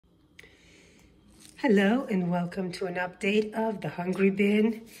Hello and welcome to an update of the Hungry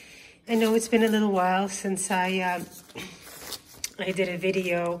Bin. I know it's been a little while since I did a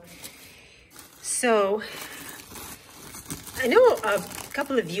video. So I know a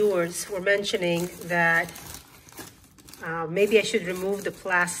couple of viewers were mentioning that maybe I should remove the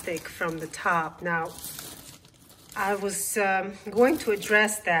plastic from the top. Now, I was going to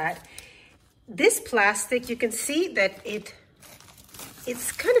address that. This plastic, you can see that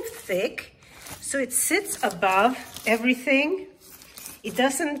it's kind of thick. So it sits above everything. It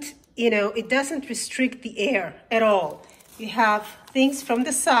doesn't, it doesn't restrict the air at all. You have things from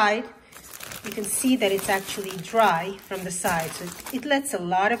the side. You can see that it's actually dry from the side. So it lets a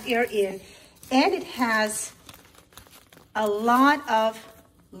lot of air in, and it has a lot of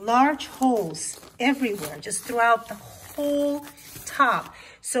large holes everywhere, just throughout the whole top.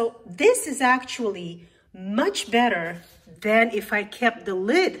 So this is actually much better than if I kept the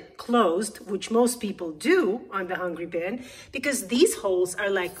lid closed, which most people do on the Hungry Bin, because these holes are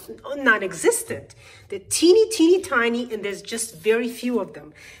like non-existent. They're teeny tiny, and there's just very few of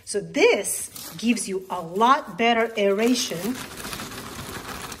them. So this gives you a lot better aeration,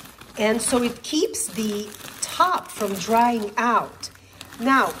 and so it keeps the top from drying out.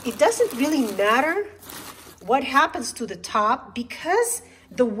 Now, it doesn't really matter what happens to the top, because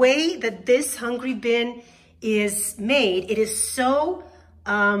the way that this Hungry Bin is made, it is so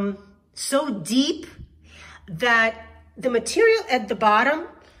deep that the material at the bottom,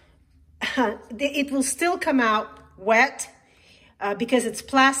 it will still come out wet because it's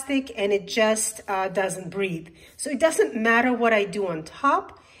plastic and it just doesn't breathe. So it doesn't matter what I do on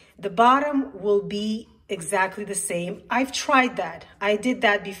top, the bottom will be exactly the same. I've tried that. I did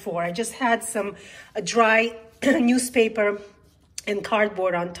that before. I just had some dry newspaper and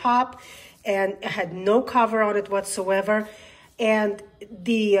cardboard on top, and it had no cover on it whatsoever, and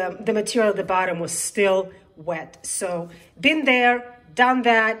the material at the bottom was still wet. So been there, done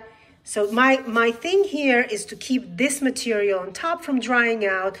that. So my thing here is to keep this material on top from drying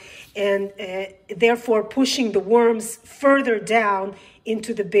out, and therefore pushing the worms further down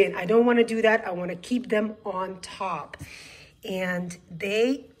into the bin. I don't want to do that. I want to keep them on top, and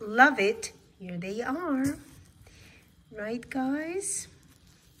they love it. Here they are, right, guys?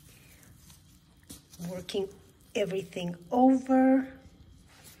 Working everything over.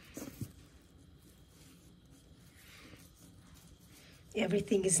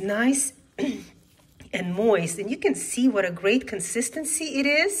 Everything is nice and moist, and you can see what a great consistency it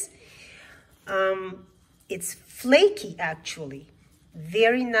is. It's flaky, actually.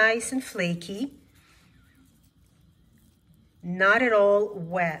 Very nice and flaky. Not at all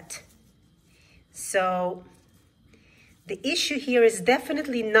wet. So the issue here is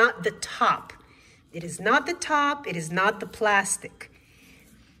definitely not the top. It is not the top, it is not the plastic.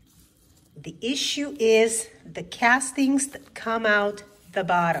 The issue is the castings that come out the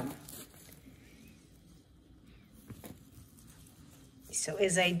bottom. So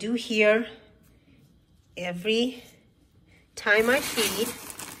as I do here, every time I feed,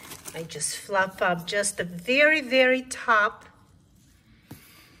 I just fluff up just the very top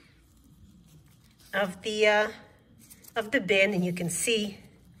of the bin, and you can see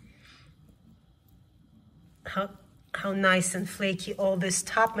how nice and flaky all this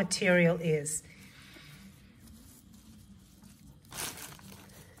top material is.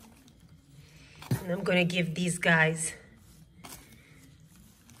 And I'm going to give these guys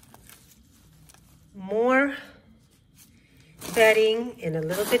more bedding and a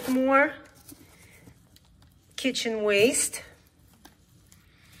little bit more kitchen waste.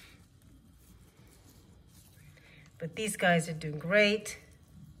 But these guys are doing great.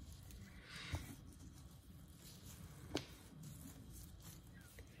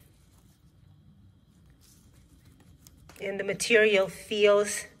 And the material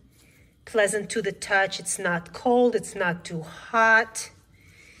feels pleasant to the touch. It's not cold, it's not too hot.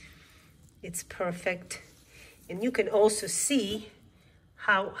 It's perfect. And you can also see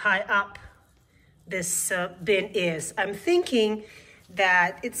how high up this bin is. I'm thinking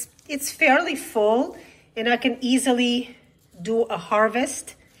that it's fairly full, and I can easily do a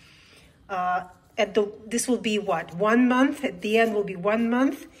harvest. This will be what, 1 month? At the end will be 1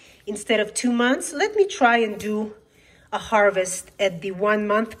 month instead of 2 months. Let me try and do a harvest at the 1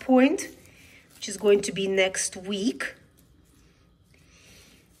 month point, which is going to be next week,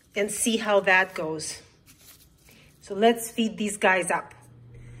 and see how that goes. So let's feed these guys up.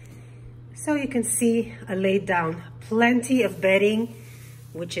 So you can see I laid down plenty of bedding,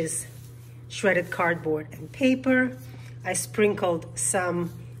 which is shredded cardboard and paper. I sprinkled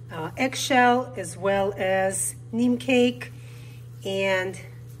some eggshell as well as neem cake, and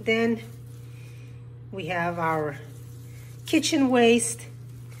then We have our kitchen waste,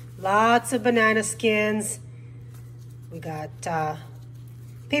 lots of banana skins. We got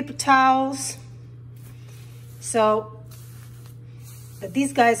paper towels. So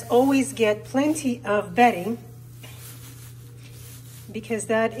these guys always get plenty of bedding because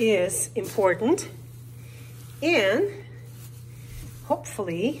that is important. And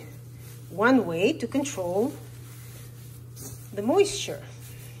hopefully one way to control the moisture.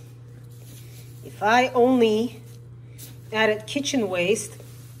 If I only added kitchen waste,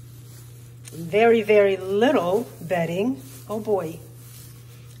 very, very little bedding, oh boy,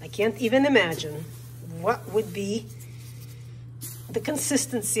 I can't even imagine what would be the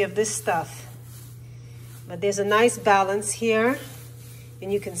consistency of this stuff. But there's a nice balance here,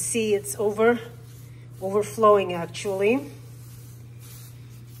 and you can see it's overflowing actually.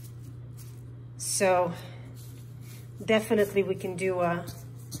 So definitely we can do a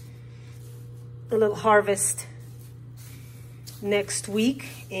little harvest next week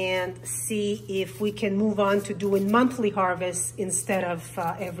and see if we can move on to doing monthly harvests instead of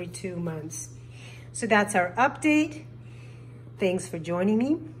every 2 months. So that's our update. Thanks for joining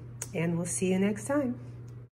me, and we'll see you next time.